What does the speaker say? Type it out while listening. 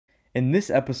In this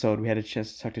episode, we had a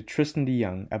chance to talk to Tristan De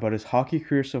Jong about his hockey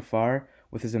career so far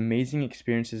with his amazing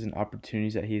experiences and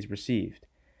opportunities that he has received.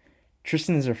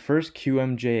 Tristan is our first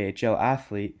QMJHL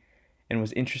athlete, and it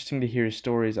was interesting to hear his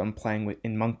stories on playing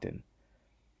in Moncton.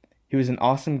 He was an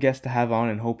awesome guest to have on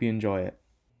and hope you enjoy it.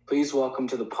 Please welcome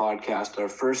to the podcast our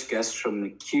first guest from the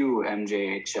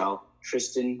QMJHL,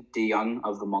 Tristan De Jong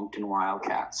of the Moncton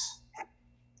Wildcats.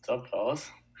 What's up, fellas?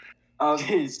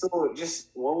 So just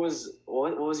what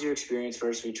was your experience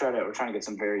first? We're trying to get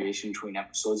some variation between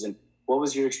episodes, and what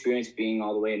was your experience being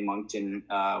all the way in Moncton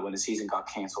when the season got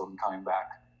canceled and coming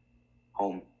back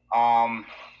home?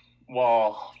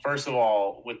 Well, first of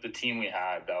all, with the team we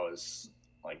had, that was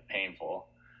like painful.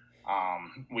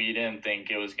 We didn't think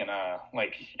it was gonna,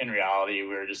 like, in reality, we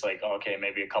were just like, okay,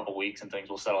 maybe a couple weeks and things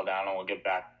will settle down and we'll get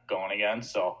back going again.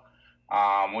 So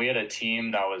we had a team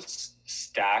that was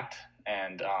stacked,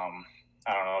 and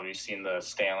I don't know if you've seen the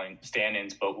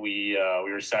standings, but we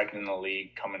were second in the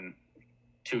league, coming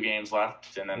 2 games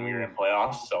left, and then we were in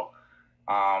playoffs. So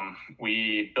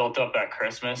we built up at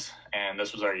Christmas, and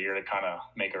this was our year to kind of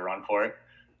make a run for it.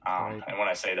 Right. And when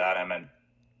I say that, I meant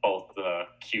both the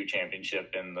Q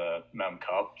Championship and the Mem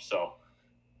Cup. So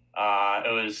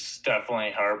it was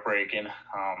definitely heartbreaking.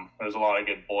 There's a lot of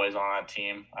good boys on that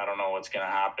team. I don't know what's going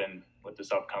to happen with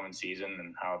this upcoming season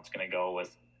and how it's going to go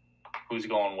with who's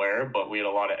going where, but we had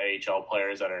a lot of AHL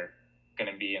players that are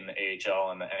going to be in the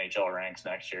AHL and the NHL ranks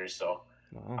next year. So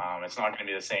it's not going to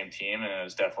be the same team, and it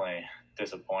was definitely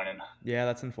disappointing. Yeah,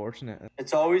 that's unfortunate.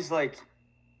 It's always like,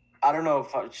 I don't know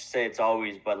if I should say it's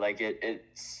always, but like it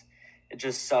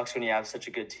just sucks when you have such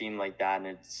a good team like that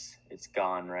and it's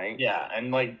gone, right? Yeah,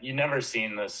 and like you never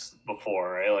seen this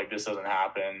before, right? Like this doesn't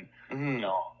happen. Mm-hmm. You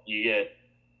know, you get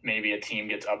maybe a team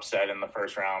gets upset in the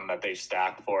first round that they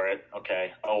stacked for it.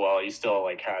 Okay, oh well, you still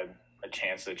like had a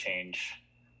chance to change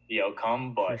the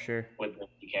outcome, but For sure. with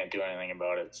you can't do anything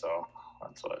about it. So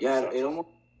that's what. Yeah, sucks.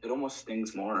 it almost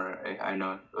stings more. I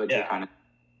know, Yeah. kind of,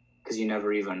 because you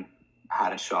never even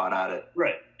had a shot at it.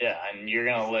 Right. Yeah, and you're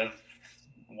gonna live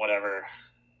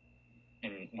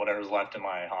whatever's left in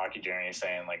my hockey journey,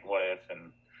 saying like, what if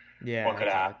and Yeah, what could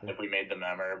happen exactly. if we made the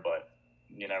member, but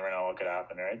you never know what could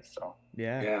happen, right? So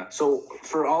Yeah. Yeah. So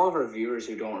for all of our viewers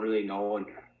who don't really know, and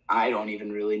I don't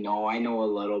even really know, I know a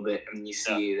little bit, and you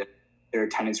see that their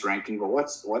attendance ranking. But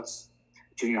what's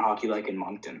junior hockey like in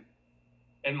Moncton?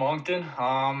 in Moncton,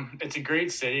 it's a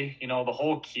great city. You know, the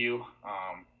whole Q,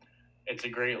 it's a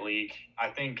great league. I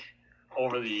think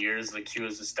over the years, the Q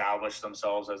has established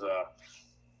themselves as a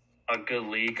good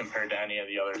league compared to any of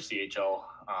the other CHL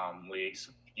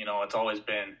leagues. You know, it's always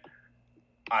been,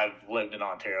 I've lived in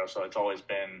Ontario, so it's always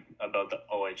been about the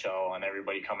OHL, and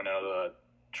everybody coming out of the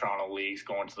Toronto leagues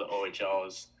going to the OHL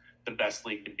is the best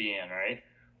league to be in, right?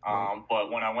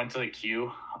 But when I went to the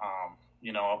Q,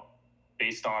 you know,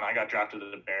 based on, I got drafted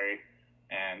to the Barrie,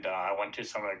 and I went to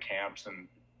some of their camps, and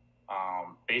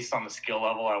based on the skill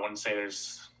level, I wouldn't say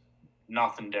there's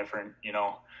nothing different. You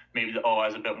know, maybe the O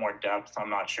has a bit more depth. I'm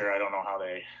not sure. I don't know how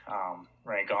they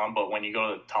rank on, but when you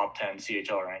go to the top 10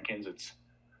 CHL rankings, it's,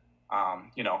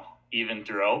 you know, even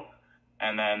throughout.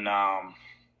 And then,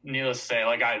 needless to say,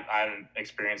 like I haven't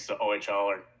experienced the OHL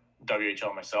or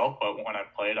WHL myself, but when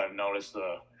I've played, I've noticed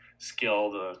the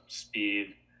skill, the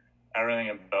speed, everything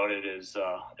about it is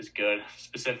good.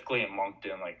 Specifically in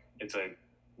Moncton, like it's a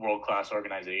world-class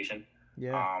organization.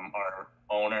 Yeah. Our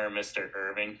owner, Mr.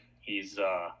 Irving, he's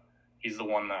the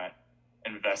one that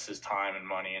invests his time and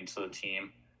money into the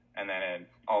team, and then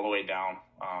all the way down.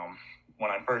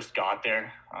 When I first got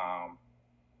there,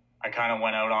 I kind of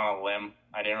went out on a limb.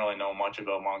 I didn't really know much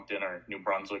about Moncton or New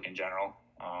Brunswick in general.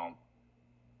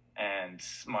 And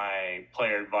my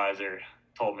player advisor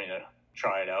told me to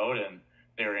try it out, and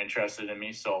they were interested in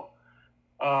me. So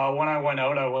when I went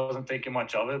out, I wasn't thinking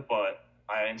much of it, but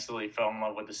I instantly fell in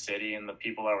love with the city and the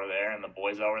people that were there and the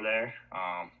boys that were there.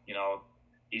 You know,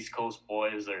 East Coast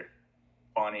boys are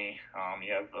funny.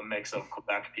 You have a mix of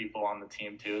Quebec people on the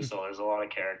team too, so there's a lot of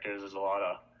characters. There's a lot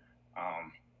of,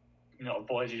 you know,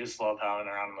 boys you just love having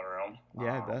around in the room.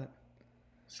 Yeah, I bet.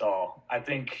 So I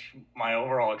think my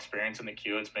overall experience in the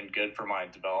Q, it's been good for my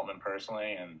development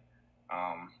personally, and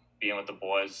being with the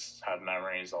boys, have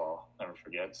memories I'll never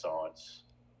forget. So it's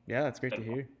Yeah, that's great to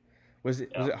hear. Was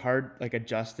it hard, like,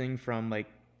 adjusting from like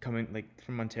coming like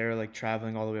from Ontario, like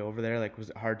traveling all the way over there? Like, was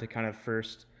it hard to kind of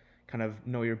first kind of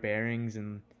know your bearings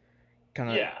and kind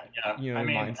of you know, I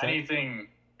mean, mindset?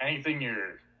 anything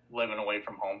you're living away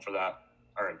from home for that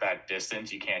or that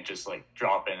distance, you can't just like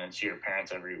drop in and see your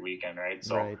parents every weekend, right?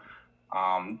 So Right.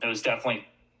 it was definitely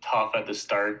tough at the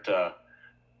start to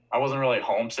I wasn't really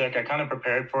homesick. I kind of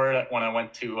prepared for it when I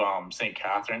went to St.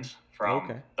 Catharines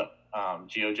from the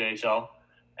QMJHL,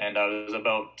 and I was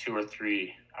about 2 or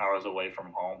 3 hours away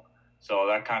from home. So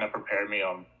that kind of prepared me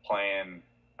on playing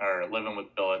or living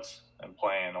with billets and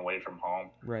playing away from home.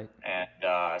 Right.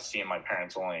 And seeing my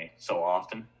parents only so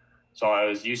often. So I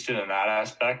was used to it in that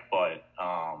aspect, but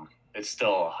it's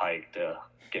still a hike to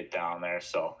get down there.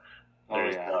 So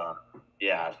there's,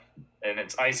 and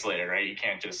it's isolated, right? You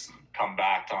can't just come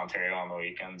back to Ontario on the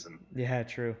weekends and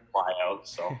true. fly out.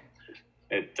 So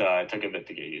it took a bit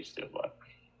to get used to, but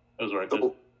it was worth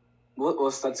it. Well,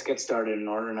 let's get started in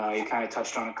order now. You kind of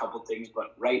touched on a couple things,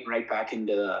 but right back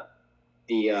into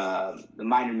the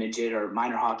minor midget or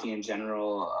minor hockey in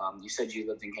general. You said you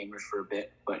lived in Cambridge for a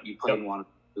bit, but you played in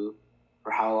Waterloo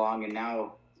for how long? And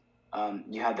now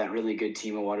you had that really good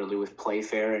team in Waterloo with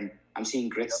Playfair, and I'm seeing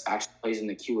Grits actually plays in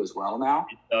the Q as well now.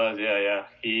 He does, yeah.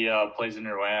 He plays in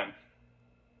Rouen.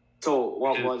 So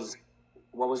what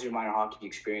was your minor hockey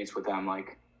experience with them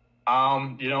like?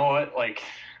 You know what? Like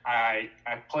I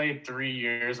played 3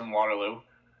 years in Waterloo,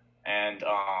 and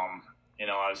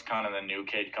I was kind of the new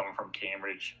kid coming from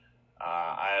Cambridge.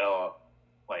 I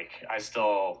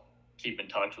still keep in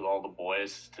touch with all the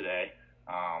boys today.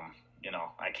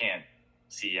 I can't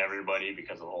see everybody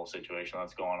because of the whole situation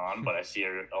that's going on, but I see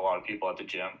a lot of people at the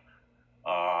gym.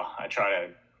 I try to,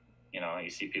 you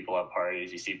see people at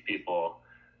parties, you see people,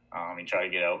 you try to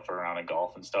get out for a round of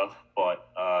golf and stuff. But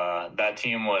that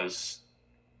team was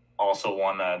also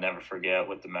one that I'll never forget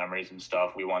with the memories and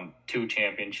stuff. We won 2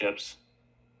 championships,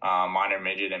 minor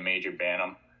midget and major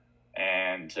bantam.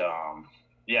 And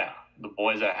the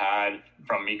boys I had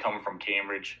from me coming from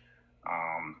Cambridge,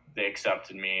 they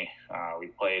accepted me.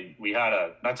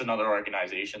 That's another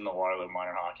organization, the Waterloo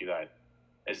Minor Hockey, that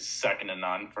is second to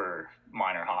none for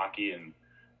minor hockey, and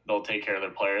they'll take care of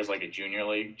their players like a junior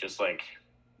league, just like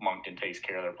Moncton takes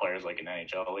care of their players like an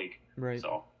NHL league. Right.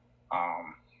 So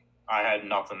I had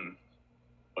nothing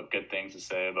but good things to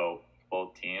say about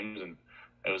both teams, and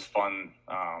it was fun.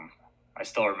 I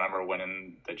still remember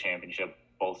winning the championship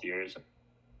both years.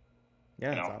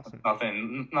 Yeah, that's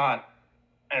awesome. Not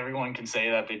everyone can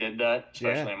say that they did that,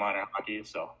 especially in minor hockey.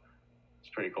 So it's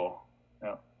pretty cool.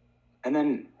 Yeah. And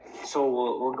then, so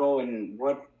we'll go and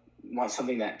what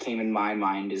something that came in my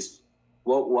mind is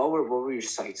what were your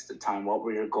sights at the time? What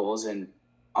were your goals? And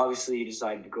obviously you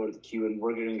decided to go to the Q, and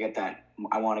we're going to get that.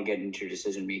 I want to get into your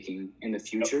decision making in the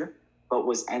future. Yep. But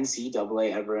was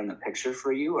NCAA ever in the picture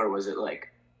for you, or was it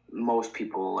like most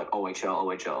people like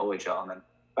OHL, and then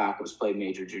backups played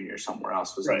major, junior somewhere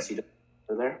else? Was NCAA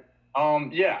there?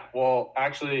 Yeah. Well,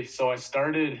 actually, so I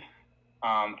started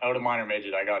out of minor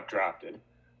midget. I got drafted.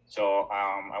 So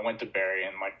I went to Barrie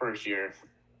in my first year,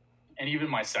 and even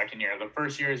my second year. The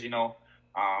first year is,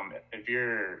 if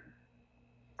you're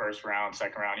first round,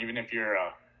 second round, even if you're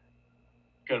a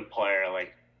good player,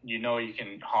 like, you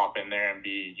can hop in there and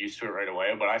be used to it right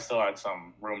away. But I still had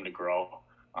some room to grow.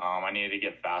 I needed to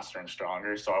get faster and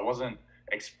stronger. So I wasn't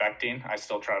expecting. I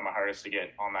still tried my hardest to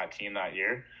get on that team that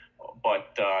year.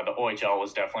 But the OHL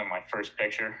was definitely my first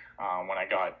picture when I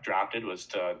got drafted, was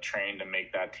to train to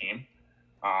make that team.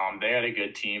 They had a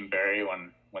good team, Barrie,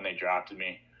 when they drafted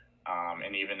me,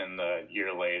 and even in the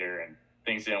year later, and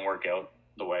things didn't work out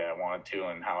the way I wanted to,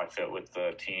 and how I fit with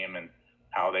the team and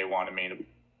how they wanted me to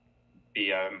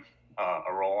be a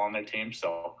role on their team.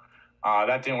 So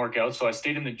that didn't work out. So I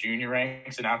stayed in the junior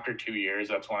ranks, and after 2 years,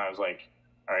 that's when I was like,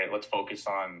 all right, let's focus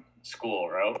on school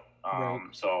route.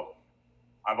 So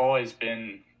I've always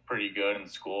been pretty good in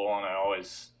school, and I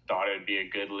always thought it would be a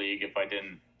good league if I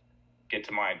didn't get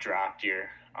to my draft year,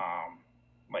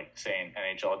 like say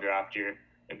an NHL draft year.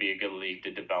 It'd be a good league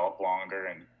to develop longer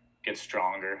and get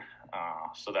stronger,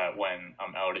 so that when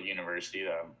I'm out at university,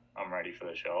 that I'm ready for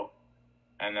the show.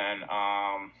 And then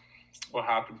what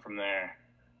happened from there?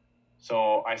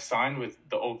 So I signed with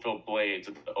the Oakville Blades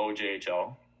at the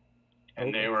OJHL,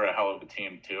 and they were a hell of a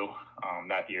team too.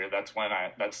 That year, that's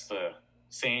the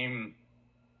same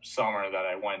summer that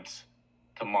I went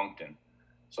to Moncton.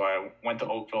 So I went to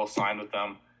Oakville, signed with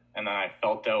them, and then I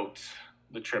felt out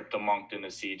the trip to Moncton to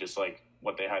see just like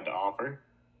what they had to offer.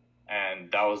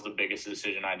 And that was the biggest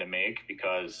decision I had to make,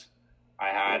 because I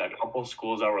had a couple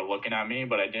schools that were looking at me,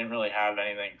 but I didn't really have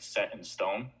anything set in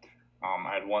stone.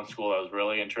 I had one school that was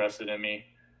really interested in me,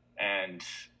 and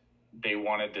they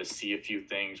wanted to see a few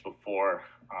things before,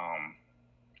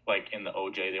 like in the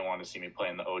OJ, they wanted to see me play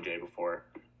in the OJ before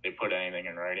they put anything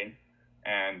in writing.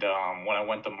 And when I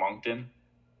went to Moncton,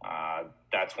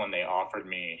 that's when they offered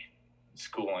me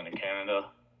schooling in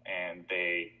Canada, and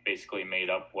they basically made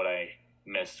up what I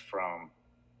missed from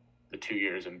the 2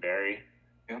 years in Barrie.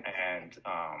 and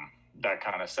that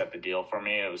kind of set the deal for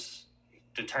me. It was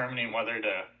determining whether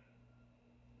to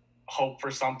hope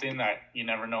for something that you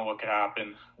never know what could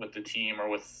happen with the team or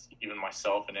with even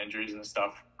myself and injuries and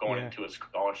stuff going into a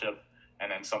scholarship.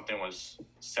 And then something was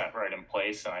set right in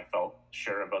place and I felt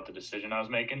sure about the decision I was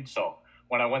making. So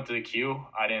when I went to the Q,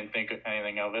 I didn't think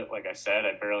anything of it. Like I said,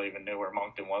 I barely even knew where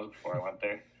Moncton was before I went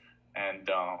there. And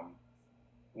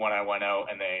when I went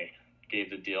out and they gave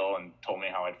the deal and told me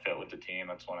how I'd fit with the team,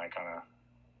 that's when I kind of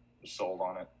was sold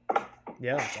on it.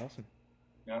 Yeah, that's awesome.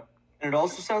 Yeah. And it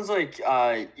also sounds like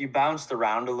you bounced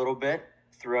around a little bit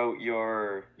throughout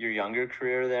your younger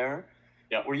career there.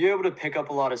 Yeah. Were you able to pick up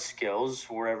a lot of skills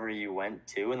wherever you went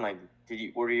to, and like,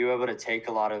 were you able to take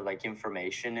a lot of like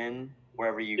information in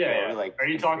wherever you go? Yeah. To, like, are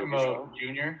you talking about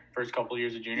junior? First couple of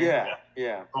years of junior?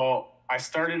 Yeah. Well, I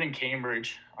started in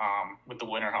Cambridge with the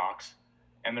Winterhawks,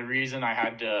 and the reason I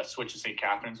had to switch to St.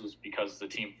 Catharines was because the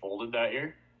team folded that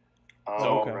year.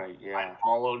 Oh, right, yeah. I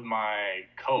followed my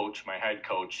head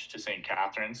coach, to St.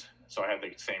 Catharines, so I had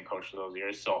the same coach for those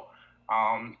years. So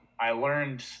I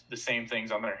learned the same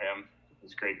things under him.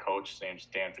 He's a great coach. His name's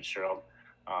Dan Fitzgerald,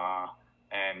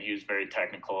 and he was very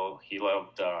technical. He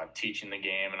loved teaching the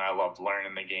game, and I loved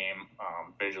learning the game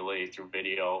visually through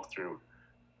video, through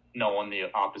knowing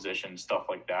the opposition, stuff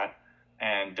like that.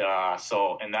 And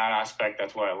so in that aspect,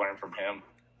 that's what I learned from him.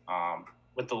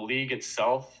 With the league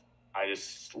itself, I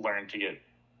just learned to get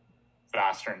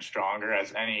faster and stronger,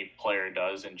 as any player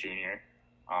does in junior.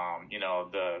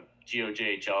 The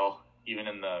QMJHL, even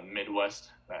in the Midwest,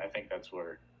 I think that's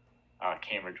where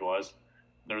Cambridge was.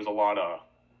 There was a lot of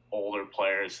older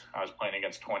players. I was playing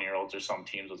against 20-year-olds, or some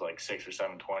teams with like 6 or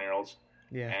 7 20-year-olds.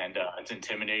 Yeah. And it's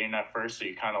intimidating at first, so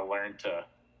you kind of learn to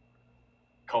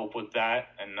cope with that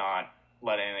and not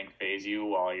let anything phase you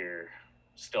while you're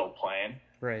still playing.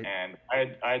 Right. And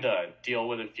I had to deal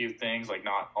with a few things, like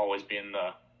not always being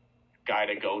the guy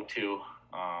to go to,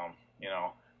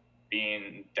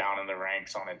 being down in the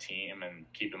ranks on a team and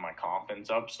keeping my confidence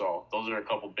up. So those are a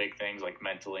couple big things, like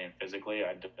mentally and physically, I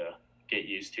had to get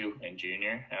used to in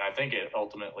junior. And I think it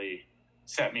ultimately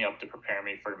set me up to prepare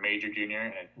me for major junior.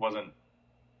 And it wasn't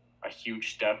a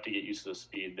huge step to get used to the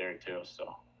speed there too.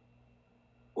 So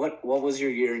what was your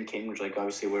year in Cambridge like?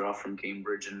 Obviously, we're all from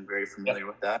Cambridge and very familiar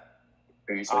with that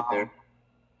experience like there.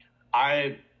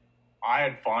 I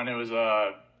had fun. It was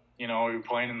we were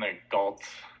playing in the Galt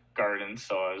Gardens,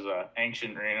 so it was an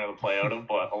ancient arena to play out of,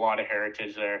 but a lot of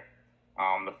heritage there.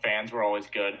 The fans were always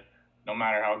good. No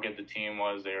matter how good the team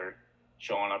was, they were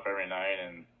showing up every night,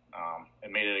 and it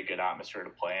made it a good atmosphere to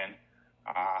play in.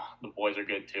 The boys are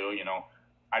good too.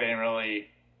 I didn't really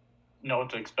know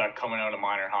what to expect coming out of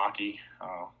minor hockey,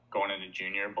 going into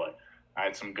junior, but I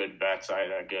had some good vets. I had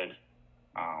a good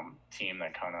team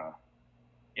that kind of,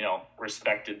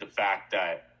 respected the fact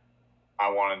that I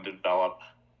wanted to develop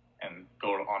and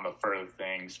go on to further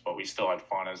things, but we still had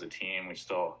fun as a team. We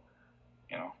still,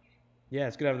 Yeah,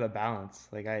 it's good to have that balance.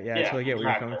 Like, I totally get where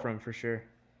you're coming from, for sure.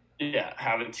 Yeah,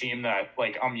 have a team that,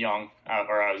 like, I'm young,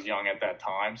 or I was young at that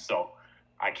time, so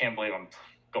I can't believe I'm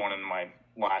going into my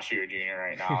last year junior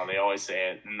right now. They always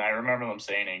say it, and I remember them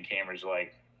saying it in Cambridge,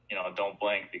 like, don't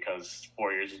blink because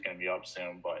 4 years is going to be up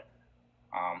soon, but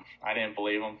I didn't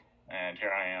believe them, and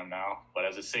here I am now. But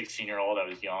as a 16-year-old, I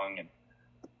was young, and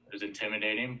it was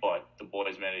intimidating, but the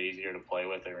boys made it easier to play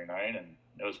with every night, and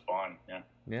it was fun.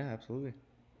 Yeah, absolutely.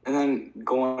 And then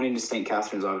going into St.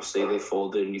 Catharines, obviously they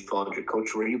folded and you followed your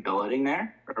coach. Were you billeting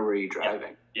there, or were you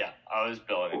driving? Yeah, I was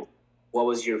billeting. What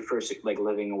was your first, like,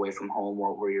 living away from home?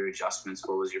 What were your adjustments?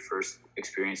 What was your first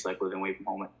experience like living away from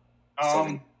home at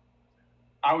 7?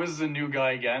 I was the new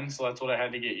guy again, so that's what I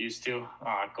had to get used to.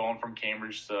 Going from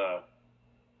Cambridge to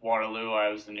Waterloo, I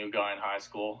was the new guy in high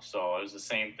school, so it was the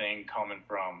same thing coming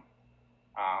from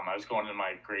I was going into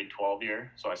my grade 12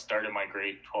 year, so I started my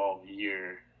grade 12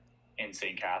 year in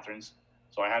St. Catharines.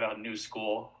 So I had a new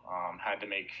school, had to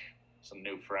make some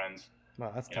new friends.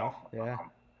 Wow, that's tough. Yeah.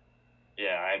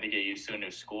 I had to get used to a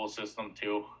new school system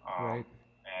too. Right.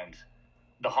 And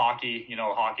the hockey, the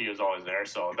hockey was always there,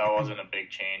 so that wasn't a big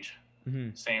change.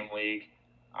 Mm-hmm. Same league.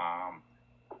 I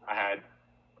had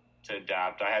to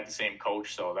adapt. I had the same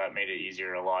coach, so that made it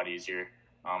a lot easier.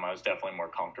 I was definitely more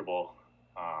comfortable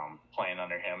playing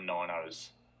under him, knowing I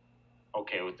was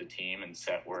okay with the team and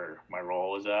set where my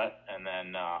role was at. And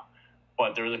then,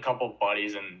 but there was a couple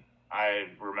buddies, and I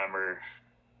remember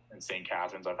in St.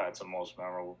 Catharines, I've had some most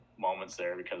memorable moments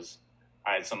there because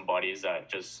I had some buddies that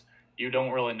just, you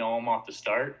don't really know them off the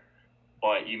start,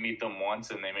 but you meet them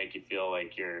once and they make you feel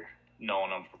like you're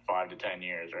knowing them for 5 to 10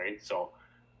 years, right? So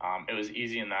it was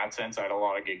easy in that sense. I had a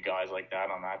lot of good guys like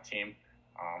that on that team.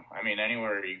 I mean,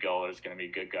 anywhere you go, there's going to be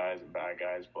good guys and bad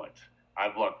guys, but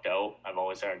I've lucked out. I've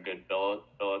always had good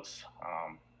billets.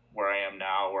 Where I am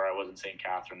now, where I was in St.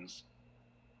 Catharines,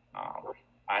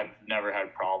 I've never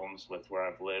had problems with where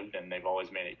I've lived, and they've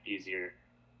always made it easier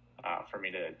for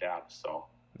me to adapt. So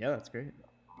yeah, that's great.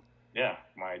 Yeah,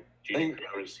 my junior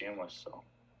career was seamless. So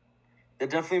that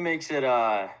definitely makes it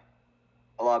a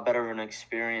lot better of an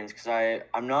experience, because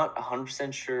I'm not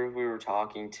 100% sure who we were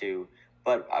talking to,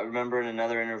 but I remember in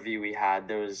another interview we had,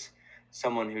 there was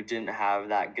someone who didn't have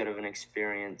that good of an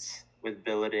experience with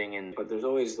billeting, and but there's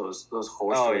always those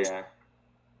horror stories.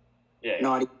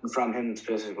 Not even from him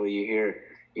specifically. You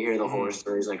hear the horror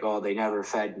stories like, oh, they never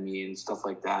fed me and stuff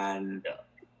like that, and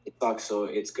it sucks. So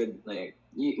it's good. Like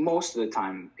most of the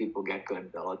time, people get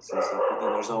good billets and stuff, but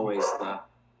then there's always the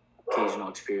occasional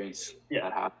experience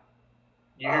that happens.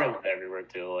 You hear that everywhere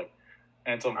too, like,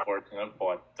 and it's unfortunate,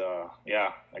 but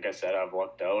like I said, I've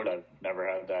lucked out. I've never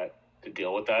had that to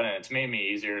deal with that, and it's made me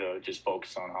easier to just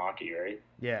focus on hockey, right?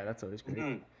 Yeah, that's always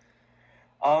great.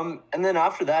 And then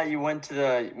after that, you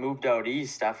moved out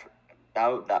east. After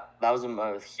that was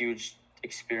a huge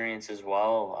experience as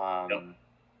well.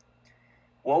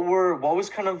 What was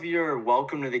kind of your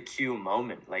welcome to the Q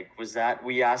moment? Like, was that,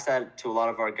 we asked that to a lot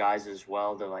of our guys as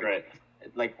well. They're like,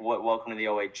 like, what, welcome to the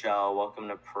OHL, welcome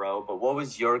to pro. But what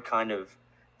was your kind of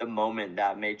the moment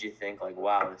that made you think like,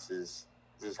 wow, this is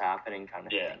happening kind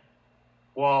of thing?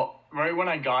 Well, right when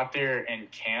I got there in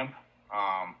camp,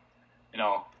 I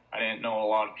didn't know a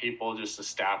lot of people, just the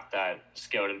staff that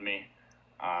scouted me.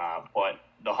 But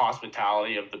the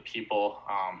hospitality of the people,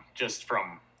 just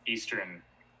from the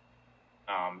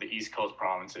East Coast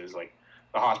provinces, like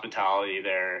the hospitality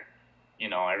there,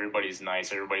 everybody's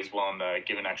nice. Everybody's willing to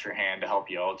give an extra hand to help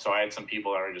you out. So I had some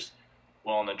people that were just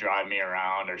willing to drive me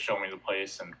around or show me the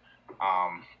place. And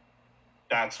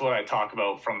that's what I talk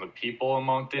about from the people in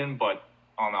Moncton. But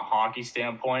on a hockey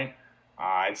standpoint,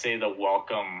 I'd say the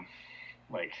welcome,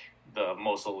 like the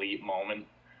most elite moment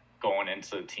going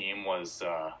into the team was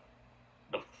the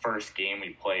first game we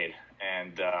played.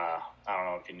 And I don't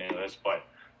know if you knew this, but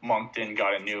Moncton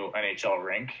got a new NHL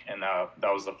rink, and that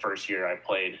was the first year I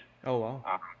played. Oh wow!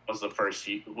 Was the first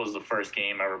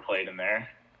game I ever played in there.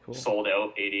 Cool. Sold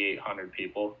out, 8,800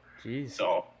 people. Jeez.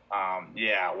 So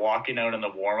walking out in the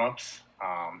warm-ups,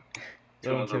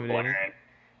 tunes were blaring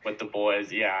with the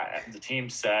boys. Yeah, the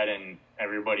team's set and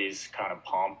everybody's kind of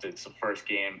pumped. It's the first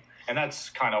game, and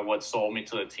that's kind of what sold me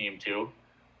to the team too.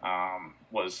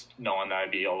 Was knowing that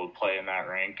I'd be able to play in that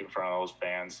rink in front of those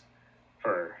fans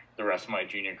for the rest of my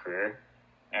junior career.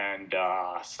 And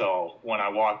so when I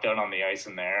walked out on the ice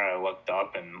in there, I looked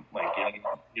up and like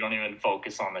you don't even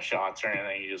focus on the shots or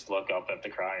anything. You just look up at the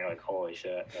crowd and you're like, holy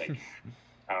shit! Like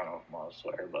I don't know if I'm allowed to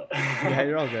swear, but yeah,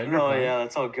 you're all good.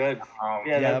 That's all good.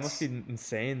 That must be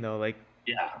insane though. Like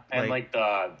and like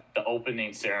the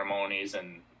opening ceremonies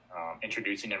and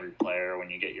introducing every player when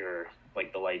you get your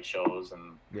like the light shows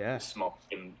and the smoke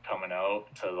and coming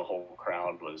out to the whole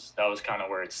crowd was kind of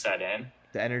where it set in.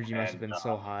 The energy must have been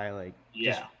so high, like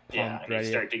and you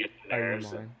start to get the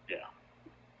nerves.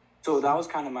 So that was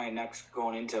kind of my next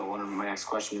going into one of my next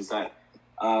questions, that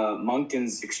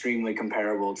Moncton's extremely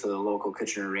comparable to the local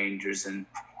Kitchener Rangers, and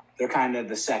they're kind of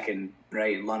the second,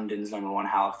 right? London's number one,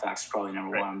 Halifax is probably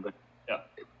number one, but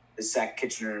the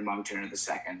Kitchener and Moncton are the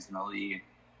seconds in the league.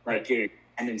 Like your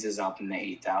attendance is up in the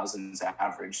 8,000s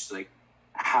average. So like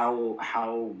how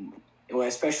well,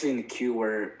 especially in the Q,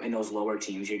 where in those lower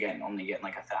teams you're only getting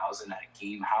like 1,000 at a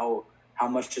game. How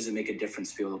much does it make a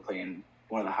difference to be able to play in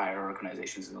one of the higher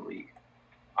organizations in the league?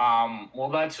 Well,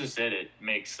 that's just it. It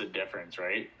makes the difference,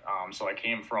 right? So I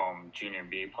came from junior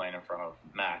B playing in front of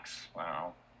max,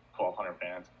 1,200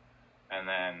 fans, and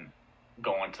then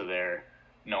going to there,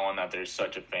 knowing that there's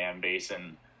such a fan base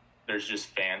and there's just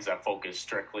fans that focus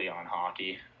strictly on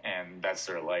hockey, and that's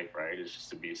their life, right? It's just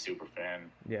to be a super fan.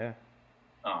 Yeah.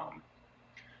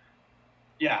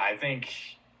 I think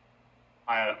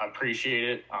I appreciate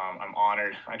it. I'm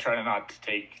honored. I try to not to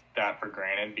take that for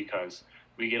granted because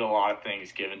we get a lot of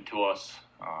things given to us,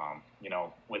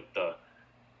 with the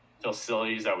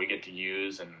facilities that we get to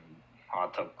use and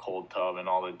hot tub, cold tub, and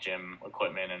all the gym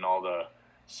equipment and all the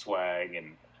swag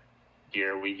and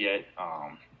gear we get.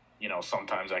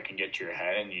 Sometimes I can get to your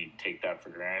head and you take that for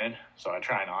granted. So I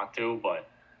try not to, but,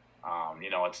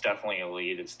 it's definitely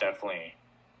elite. It's definitely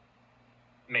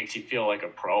makes you feel like a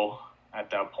pro at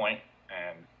that point,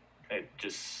 and it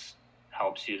just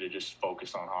helps you to just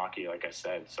focus on hockey, like I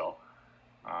said. So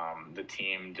the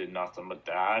team did nothing but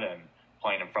that, and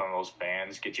playing in front of those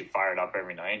fans gets you fired up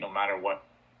every night, no matter what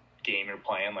game you're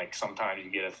playing. Like sometimes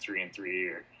you get a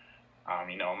 3-3 or,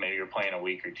 maybe you're playing a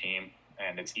weaker team.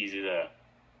 and it's easy to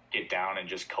get down and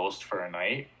just coast for a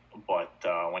night. But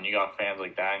when you got fans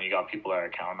like that and you got people that are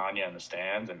counting on you in the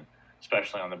stands and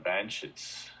especially on the bench,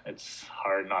 it's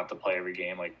hard not to play every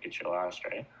game like it's your last,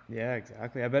 right? Yeah,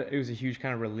 exactly. I bet it was a huge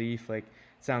kind of relief. Like,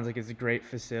 it sounds like it's a great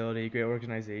facility, great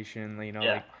organization, Yeah.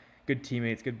 like good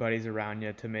teammates, good buddies around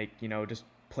you to make, just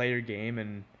play your game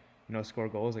and, score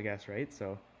goals, I guess, right?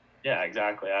 So. Yeah,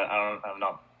 exactly. I've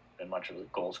not been much of a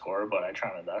goal scorer, but I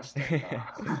try my best.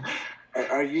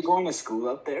 Are you going to school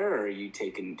up there, or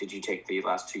did you take the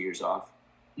last 2 years off?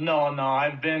 No,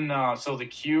 I've been, so the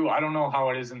Q, I don't know how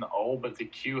it is in the O, but the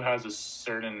Q has a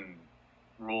certain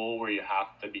rule where you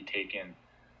have to be taking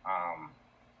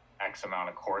X amount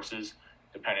of courses,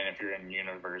 depending if you're in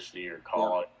university or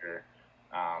college or,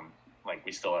 like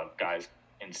we still have guys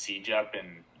in CJEP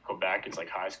in Quebec, it's like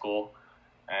high school.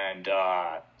 And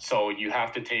so you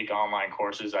have to take online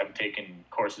courses. I've taken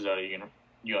courses out of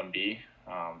UMB,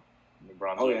 New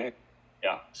Brunswick. Okay.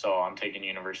 Yeah, so I'm taking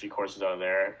university courses out of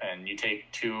there, and you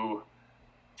take two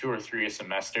or three a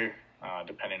semester,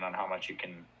 depending on how much you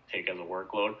can take as a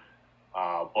workload.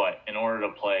 But in order to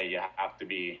play, you have to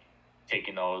be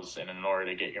taking those, and in order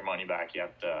to get your money back, you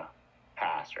have to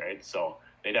pass, right? So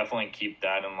they definitely keep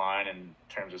that in line in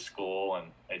terms of school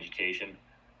and education,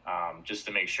 just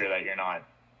to make sure that you're not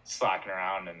slacking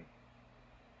around. And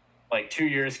like 2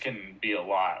 years can be a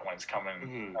lot when it's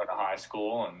coming out of high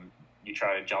school and you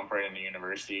try to jump right into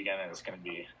university again, and it's going to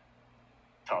be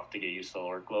tough to get used to the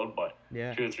workload. But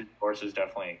 2 or 3 courses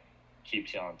definitely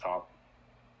keeps you on top.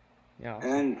 Yeah.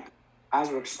 And then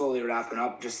as we're slowly wrapping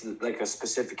up, just like a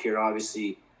specific here,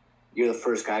 obviously, you're the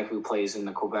first guy who plays in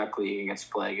the Quebec League and gets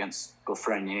to play against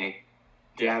Lafreniere.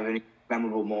 Do you have any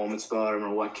memorable moments about him,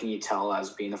 or what can you tell as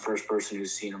being the first person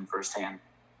who's seen him firsthand?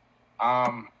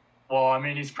 Well, I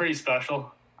mean, he's pretty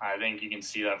special. I think you can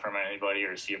see that from anybody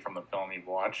or see it from the film you've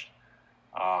watched.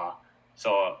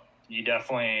 So you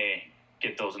definitely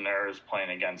get those nerves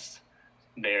playing against.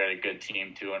 They're a good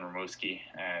team too in Rimouski,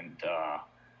 and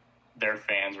their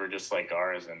fans were just like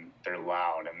ours, and they're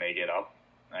loud and they get up.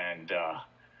 And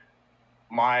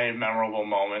my memorable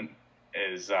moment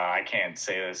is I can't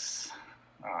say this.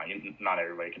 Not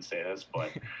everybody can say this,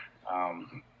 but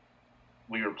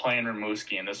we were playing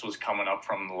Rimouski, and this was coming up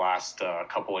from the last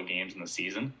couple of games in the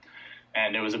season.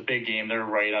 And it was a big game. They're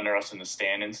right under us in the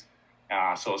standings.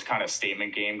 So it was kind of a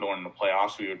statement game going into the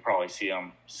playoffs. We would probably see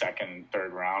them second,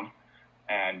 third round.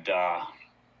 And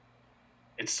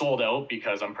it's sold out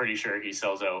because I'm pretty sure he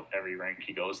sells out every rink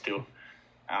he goes to.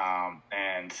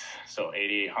 And so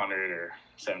 8,800 or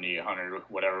 7,800,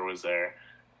 whatever was there,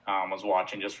 was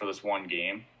watching just for this one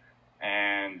game.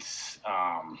 And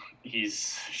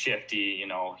he's shifty,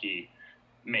 he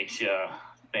makes you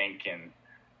think, and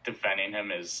defending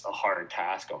him is a hard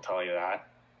task, I'll tell you that.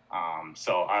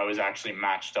 So I was actually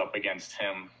matched up against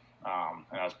him,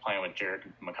 and I was playing with Jarek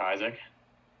McIsaac,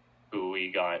 who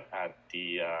we got at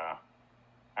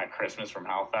at Christmas from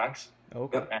Halifax.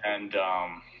 Okay. And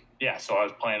so I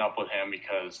was playing up with him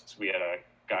because we had a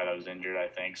guy that was injured, I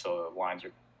think, so the lines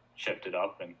were shifted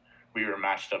up, and we were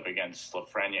matched up against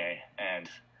Lafreniere, and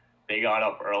they got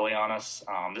up early on us.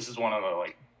 This is one of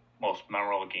the most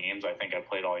memorable games I think I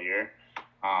played all year.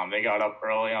 They got up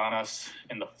early on us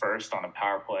in the first on a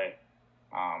power play,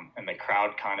 and the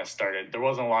crowd kind of started. There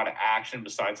wasn't a lot of action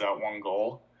besides that one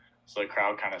goal, so the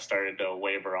crowd kind of started to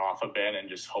waver off a bit and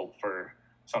just hope for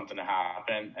something to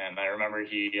happen. And I remember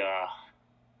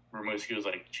Rimouski was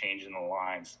changing the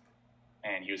lines,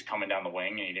 and he was coming down the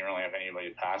wing, and he didn't really have anybody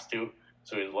to pass to,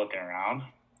 so he was looking around,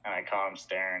 and I caught him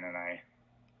staring, and I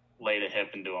laid a hip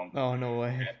into him. Oh, no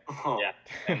way. Yeah,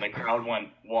 and the crowd went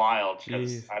wild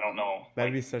because I don't know.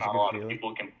 That'd be such a good lot feeling. of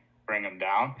people can bring him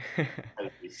down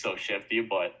because he's so shifty,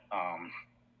 but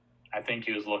I think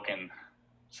he was looking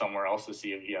somewhere else to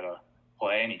see if he had a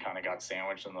play, and he kind of got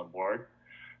sandwiched on the board.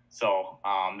 So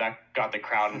that got the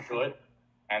crowd into it,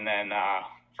 and then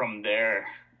from there,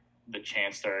 the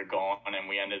chance started going, and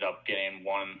we ended up getting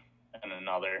one and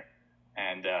another,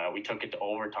 and we took it to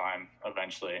overtime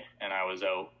eventually, and I was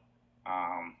out.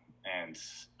 And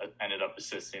ended up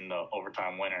assisting the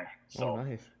overtime winner. So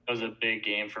nice. It was a big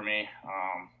game for me.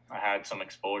 I had some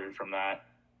exposure from that.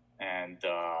 And,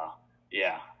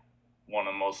 one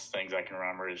of the most things I can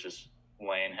remember is just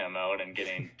laying him out and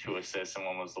getting 2 assists, and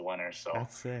one was the winner. So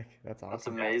that's sick. That's awesome. That's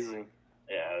amazing.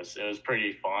 Yeah, it was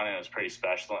pretty fun, and it was pretty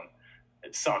special. And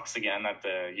it sucks again that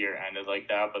the year ended like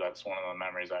that, but that's one of the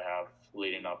memories I have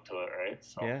leading up to it, right?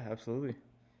 So yeah, absolutely.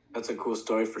 That's a cool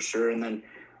story for sure. And then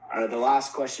the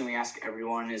last question we ask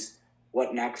everyone is,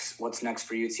 what's next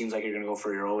for you? It seems like you're going to go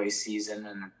for your OA season,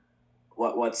 and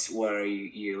what are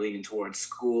you leaning towards,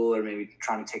 school, or maybe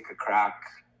trying to take a crack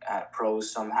at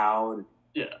pros somehow?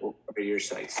 Yeah. What are your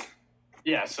sights?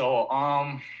 Yeah. So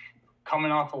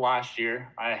coming off of last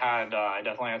year, I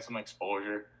definitely had some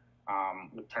exposure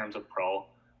with terms of pro.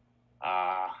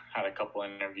 Had a couple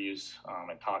interviews.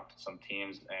 I talked to some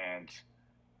teams, and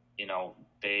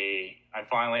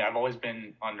I've always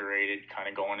been underrated kind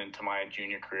of going into my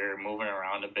junior career, moving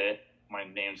around a bit. My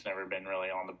name's never been really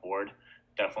on the board.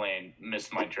 Definitely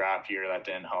missed my draft year. That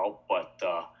didn't help. But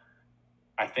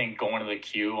I think going to the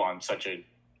Q on such a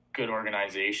good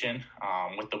organization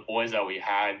with the boys that we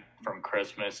had from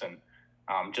Christmas and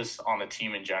just on the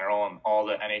team in general and all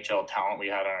the NHL talent we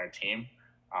had on our team,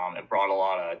 it brought a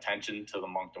lot of attention to the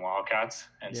Moncton Wildcats.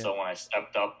 And so when I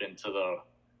stepped up into the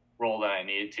role that I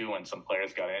needed to when some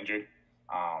players got injured,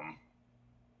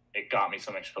 it got me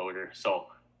some exposure. So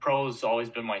pro's always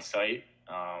been my sight.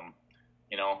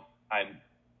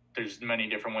 There's many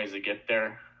different ways to get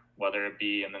there, whether it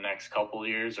be in the next couple of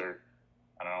years or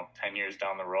 10 years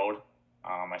down the road.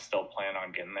 I still plan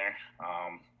on getting there.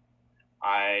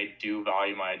 I do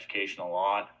value my education a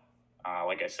lot.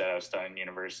 Like I said, I was studying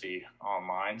university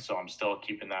online, so I'm still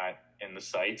keeping that in the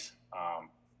sights.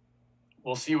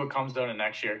 We'll see what comes out of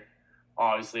next year.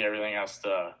 Obviously, everything has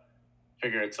to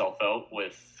figure itself out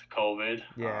with COVID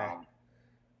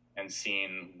and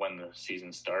seeing when the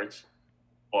season starts.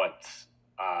 But,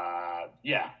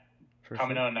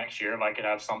 coming out next year, if I could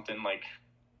have something like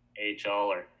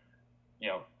AHL or,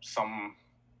 something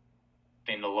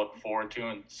to look forward to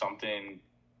and something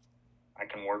I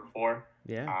can work for.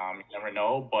 You never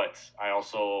know, but I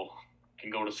also can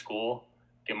go to school,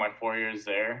 get my 4 years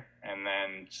there, and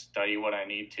then study what I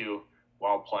need to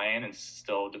while playing and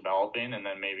still developing, and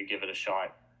then maybe give it a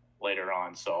shot later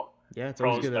on. So it's pros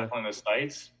always good definitely the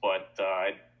sights, but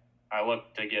I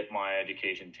look to get my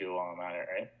education too while I'm at it,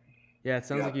 right? Yeah, it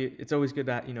sounds like it's always good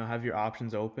to have your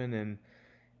options open, and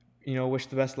wish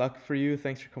the best luck for you.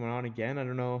 Thanks for coming on again. I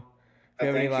don't know if you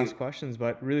have any last questions,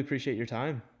 but really appreciate your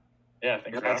time. Yeah,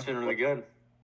 thanks. That's been really good.